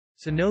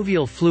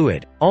Synovial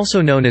fluid,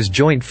 also known as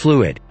joint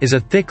fluid, is a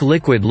thick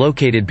liquid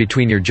located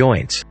between your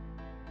joints.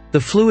 The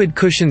fluid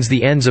cushions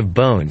the ends of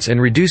bones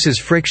and reduces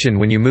friction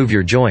when you move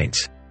your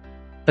joints.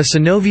 A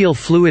synovial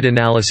fluid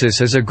analysis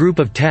is a group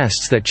of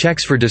tests that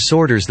checks for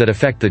disorders that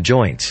affect the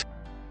joints.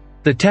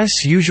 The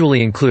tests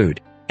usually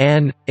include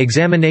an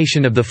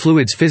examination of the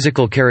fluid's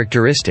physical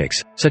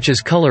characteristics, such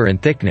as color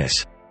and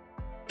thickness.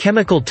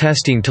 Chemical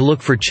testing to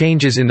look for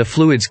changes in the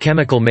fluid's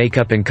chemical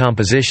makeup and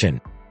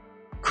composition.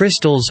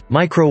 Crystals,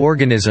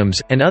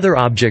 microorganisms, and other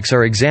objects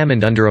are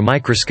examined under a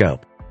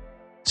microscope.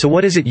 So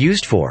what is it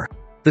used for?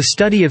 The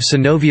study of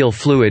synovial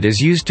fluid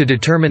is used to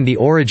determine the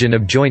origin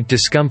of joint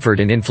discomfort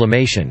and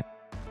inflammation.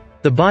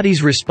 The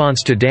body's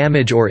response to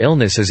damage or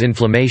illness is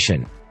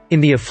inflammation. In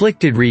the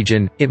afflicted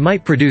region, it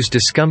might produce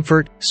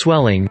discomfort,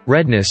 swelling,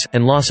 redness,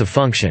 and loss of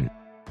function.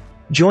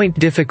 Joint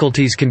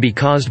difficulties can be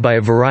caused by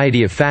a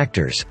variety of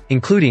factors,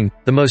 including,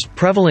 the most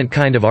prevalent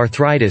kind of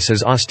arthritis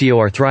is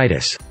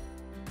osteoarthritis.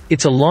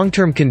 It's a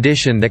long-term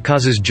condition that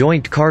causes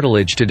joint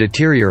cartilage to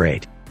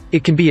deteriorate.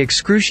 It can be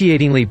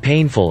excruciatingly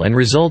painful and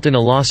result in a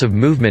loss of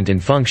movement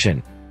and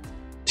function.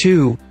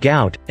 2.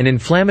 Gout, an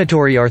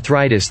inflammatory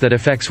arthritis that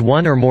affects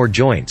one or more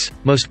joints,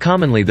 most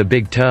commonly the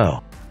big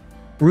toe.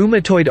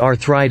 Rheumatoid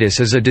arthritis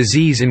is a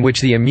disease in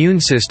which the immune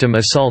system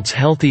assaults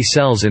healthy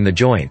cells in the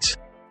joints.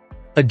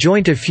 A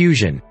joint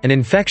effusion, an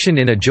infection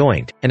in a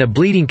joint, and a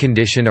bleeding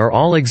condition are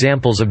all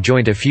examples of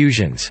joint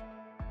effusions.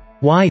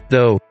 Why,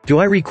 though, do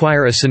I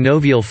require a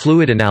synovial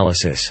fluid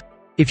analysis?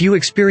 If you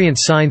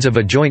experience signs of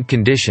a joint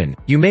condition,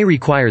 you may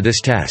require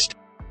this test.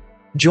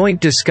 Joint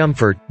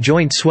discomfort,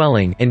 joint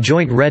swelling, and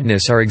joint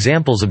redness are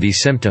examples of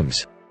these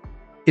symptoms.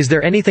 Is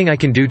there anything I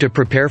can do to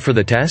prepare for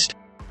the test?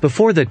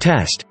 Before the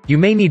test, you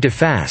may need to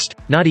fast,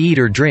 not eat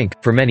or drink,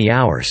 for many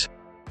hours.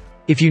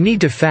 If you need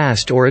to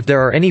fast or if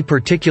there are any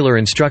particular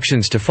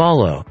instructions to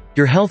follow,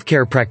 your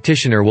healthcare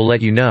practitioner will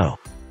let you know.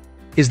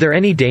 Is there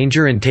any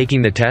danger in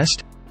taking the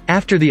test?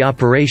 After the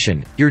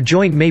operation, your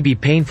joint may be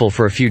painful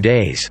for a few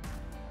days.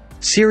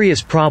 Serious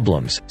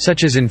problems,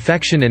 such as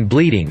infection and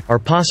bleeding, are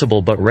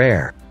possible but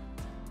rare.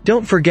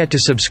 Don't forget to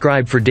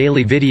subscribe for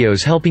daily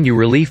videos helping you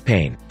relieve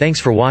pain. Thanks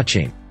for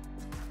watching.